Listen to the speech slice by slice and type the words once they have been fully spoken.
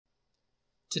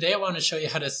Today I want to show you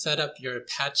how to set up your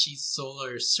Apache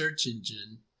Solr search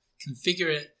engine, configure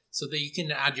it so that you can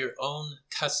add your own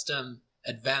custom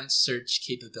advanced search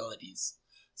capabilities.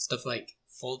 Stuff like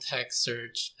full text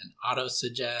search and auto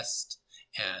suggest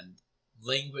and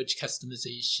language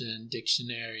customization,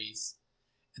 dictionaries,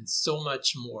 and so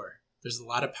much more. There's a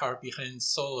lot of power behind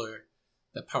Solr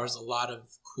that powers a lot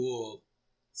of cool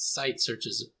site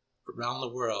searches around the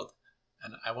world.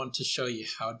 And I want to show you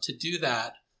how to do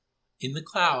that in the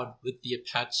cloud with the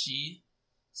Apache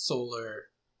Solr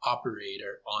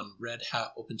operator on Red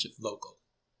Hat OpenShift Local.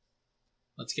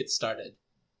 Let's get started.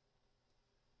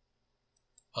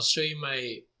 I'll show you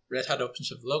my Red Hat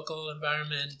OpenShift Local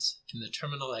environment. In the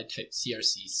terminal, I type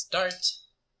crc start.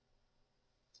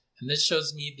 And this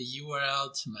shows me the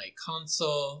URL to my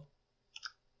console.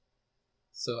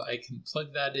 So I can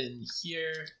plug that in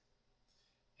here.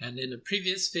 And in a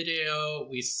previous video,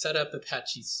 we set up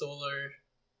Apache Solr.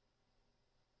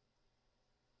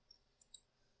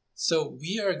 So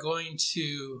we are going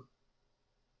to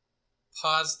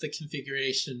pause the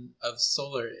configuration of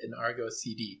Solr in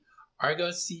ArgoCD.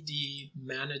 ArgoCD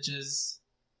manages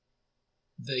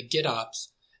the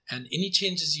GitOps, and any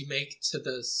changes you make to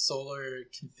the Solr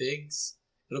configs,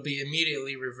 it'll be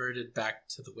immediately reverted back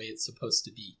to the way it's supposed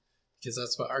to be, because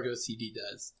that's what ArgoCD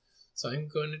does. So I'm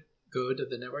going to go to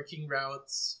the networking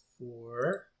routes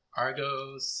for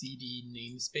ArgoCD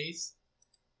namespace,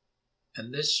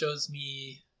 and this shows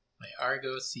me my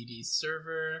ArgoCD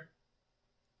server.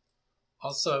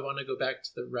 Also, I want to go back to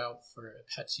the route for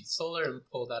Apache Solr and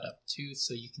pull that up too,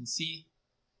 so you can see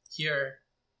here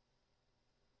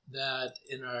that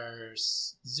in our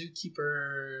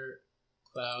Zookeeper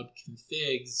cloud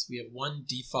configs, we have one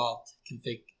default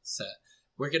config set.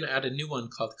 We're going to add a new one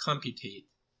called computate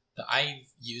that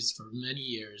I've used for many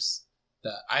years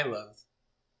that I love.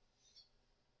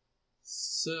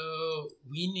 So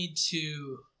we need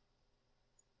to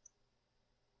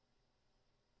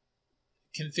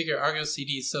configure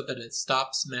ArgoCD so that it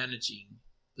stops managing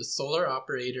the Solr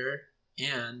operator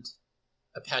and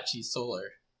Apache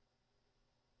Solr.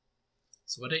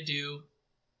 So what I do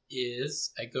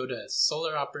is I go to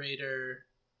Solr operator,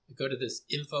 I go to this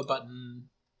info button,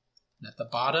 and at the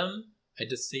bottom, I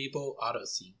disable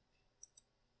autosync.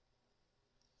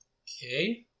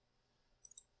 Okay.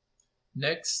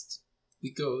 Next, we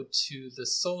go to the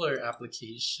Solr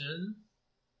application.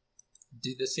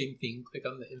 Do the same thing, click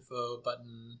on the info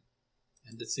button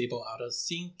and disable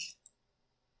autosync.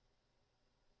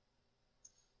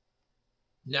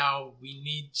 Now we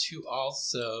need to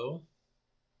also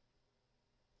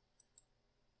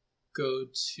go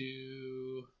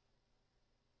to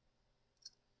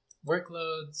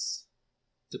workloads,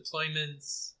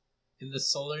 deployments in the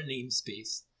Solr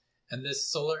namespace. And this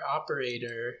Solr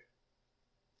operator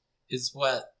is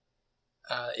what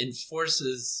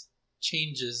enforces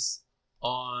changes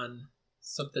on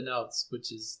something else,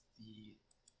 which is the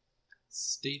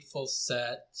stateful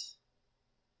set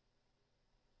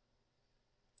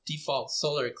default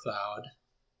SolrCloud,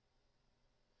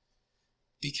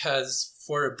 because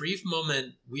for a brief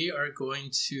moment we are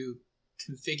going to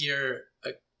configure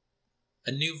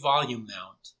a new volume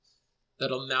mount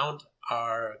that'll mount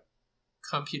our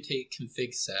computate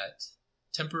config set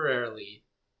temporarily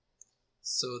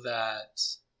so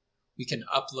that we can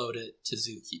upload it to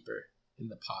Zookeeper in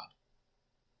the pod.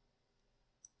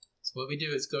 So what we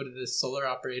do is go to the Solr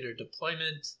operator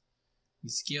deployment, we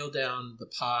scale down the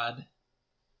pod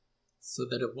so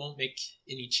that it won't make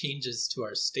any changes to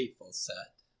our stateful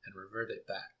set and revert it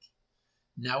back.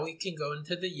 Now we can go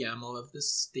into the YAML of the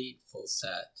stateful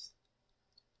set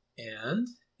and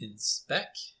in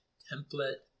spec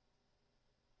template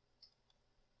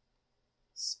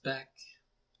spec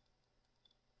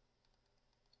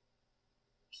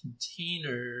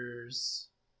containers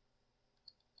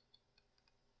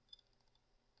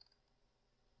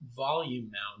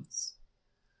volume mounts,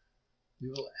 we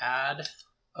will add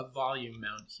a volume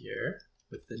mount here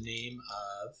with the name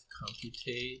of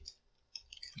computate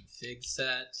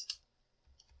configset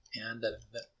and a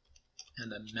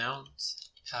mount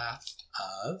path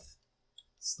of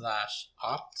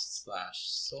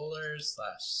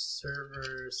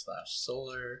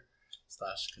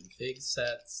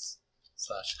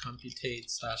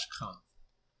 /opt/server/solr/configsets/computate/conf.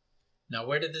 Now,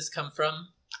 where did this come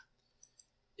from?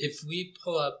 If we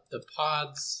pull up the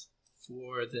pods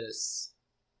for this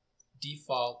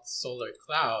default Solr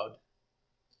cloud,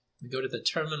 we go to the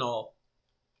terminal,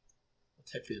 we'll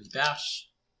type in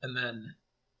bash, and then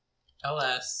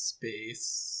ls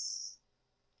space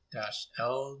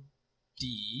 -ld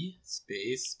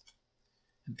space,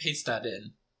 and paste that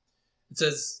in. It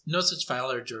says no such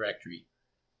file or directory.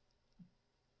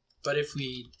 But if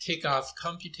we take off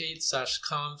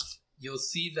computate/conf, you'll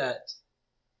see that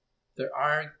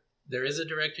there is a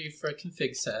directory for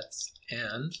configsets,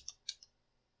 and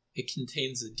it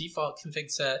contains a default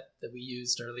config set that we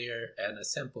used earlier and a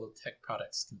sample tech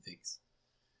products configs.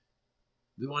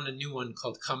 We want a new one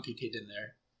called computate in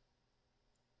there.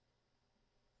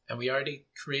 And we already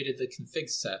created the config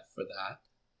set for that.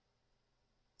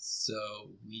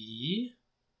 So we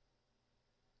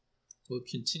will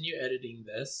continue editing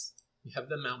this. We have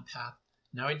the mount path.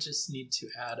 Now I just need to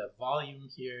add a volume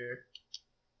here.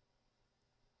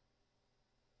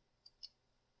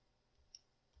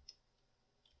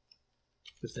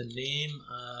 With the name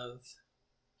of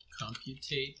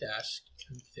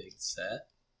computate-configset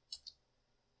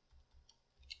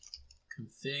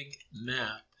config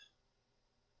map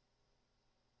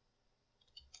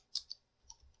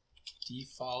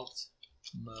default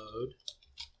mode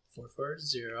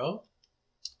 440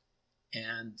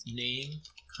 and name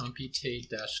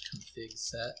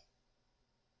computate-configset,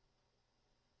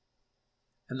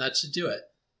 and that should do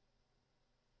it.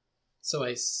 So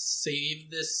I save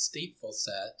this stateful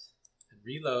set and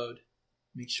reload,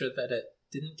 make sure that it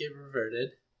didn't get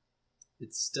reverted.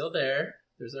 It's still there.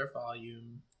 There's our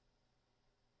volume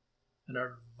and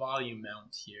our volume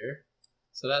mount here.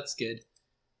 So that's good.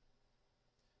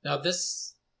 Now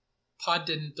this pod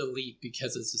didn't delete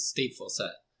because it's a stateful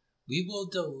set. We will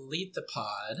delete the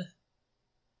pod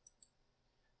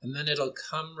and then it'll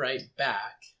come right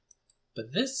back.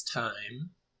 But this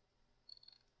time,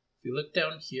 if you look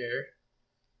down here,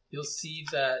 you'll see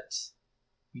that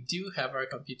we do have our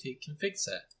computate config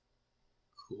set.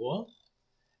 Cool.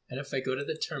 And if I go to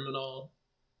the terminal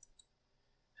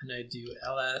and I do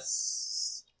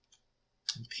ls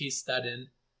and paste that in,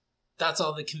 that's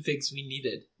all the configs we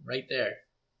needed right there.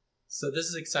 So this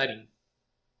is exciting.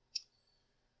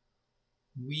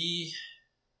 We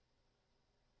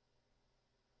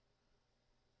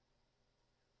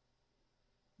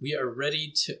are ready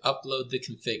to upload the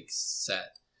config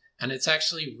set. And it's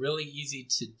actually really easy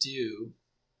to do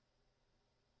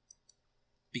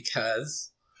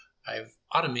because I've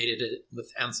automated it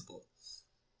with Ansible.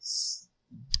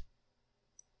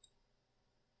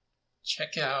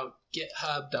 Check out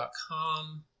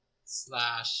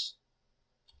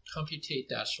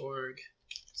github.com/computate-org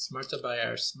smarta by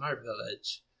our smart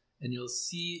village, and you'll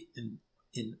see in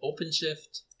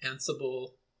OpenShift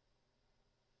Ansible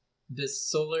this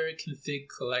Solr config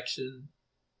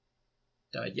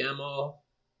collection.yaml.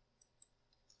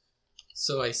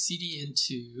 So I cd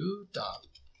into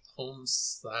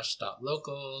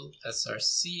 .home/.local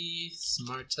src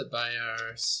smarta by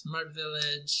our smart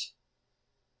village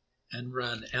and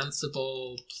run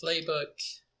Ansible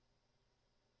playbook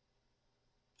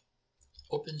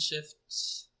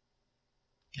OpenShift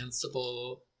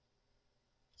Ansible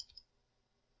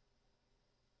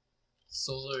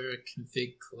Solr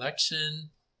config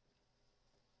collection.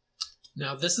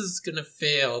 Now this is going to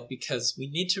fail because we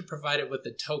need to provide it with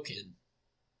a token.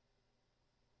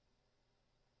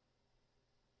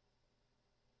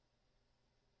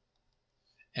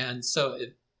 And so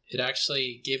it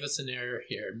actually gave us an error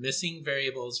here. Missing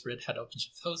variables Red Hat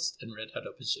OpenShift host and Red Hat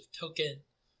OpenShift token.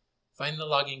 Find the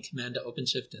login command to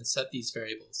OpenShift and set these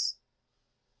variables.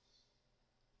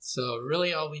 So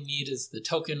really all we need is the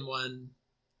token one,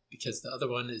 because the other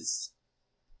one is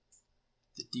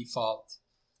the default.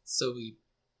 So we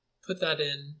put that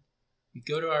in, we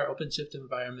go to our OpenShift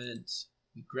environment,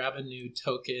 we grab a new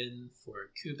token for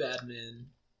kubeadmin.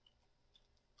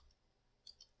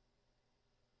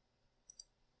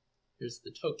 Here's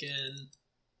the token.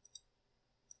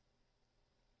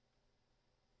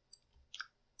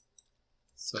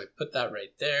 So I put that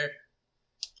right there,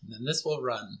 and then this will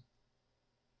run.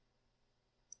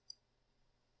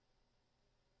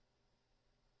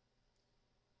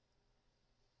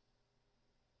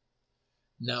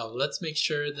 Now let's make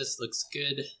sure this looks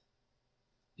good.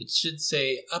 It should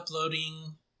say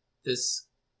uploading this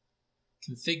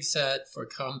config set for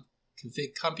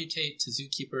config computate to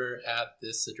Zookeeper at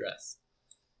this address,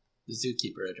 the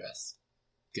Zookeeper address.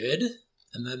 Good.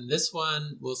 And then this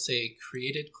one will say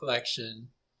created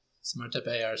collection, smarta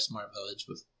by our smart village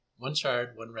with one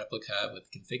shard, one replica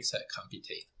with config set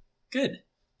computate. Good.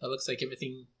 That looks like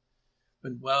everything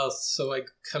went well. So I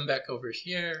come back over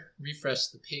here, refresh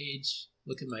the page,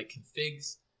 look at my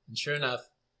configs, and sure enough,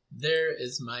 there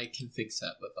is my config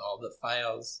set with all the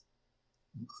files,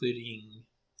 including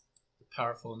the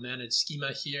powerful managed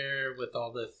schema here with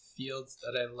all the fields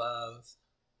that I love.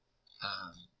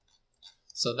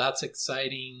 So that's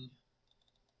exciting,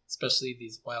 especially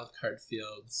these wildcard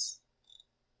fields.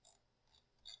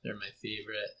 They're my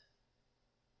favorite.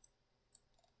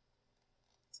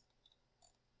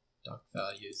 doc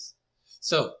values.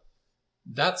 So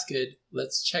that's good.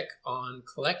 Let's check on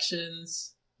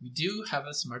collections. We do have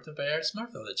a Smart Empire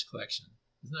Smart Village collection.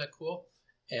 Isn't that cool?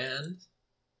 And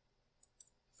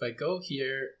if I go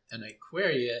here and I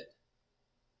query it,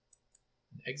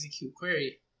 and execute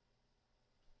query,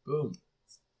 boom,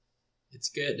 it's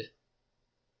good.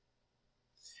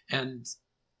 And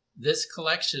this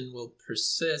collection will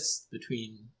persist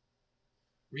between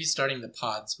restarting the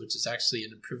pods, which is actually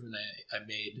an improvement I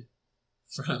made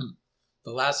from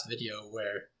the last video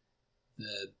where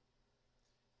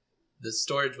the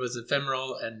storage was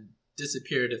ephemeral and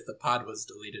disappeared if the pod was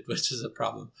deleted, which is a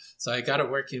problem. So I got it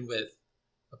working with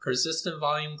a persistent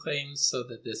volume claim so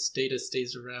that this data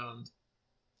stays around.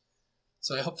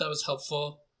 So I hope that was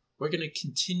helpful. We're going to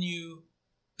continue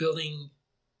building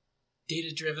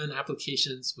data-driven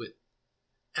applications with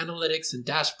analytics and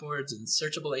dashboards and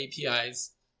searchable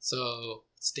APIs. So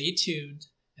stay tuned,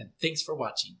 and thanks for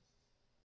watching.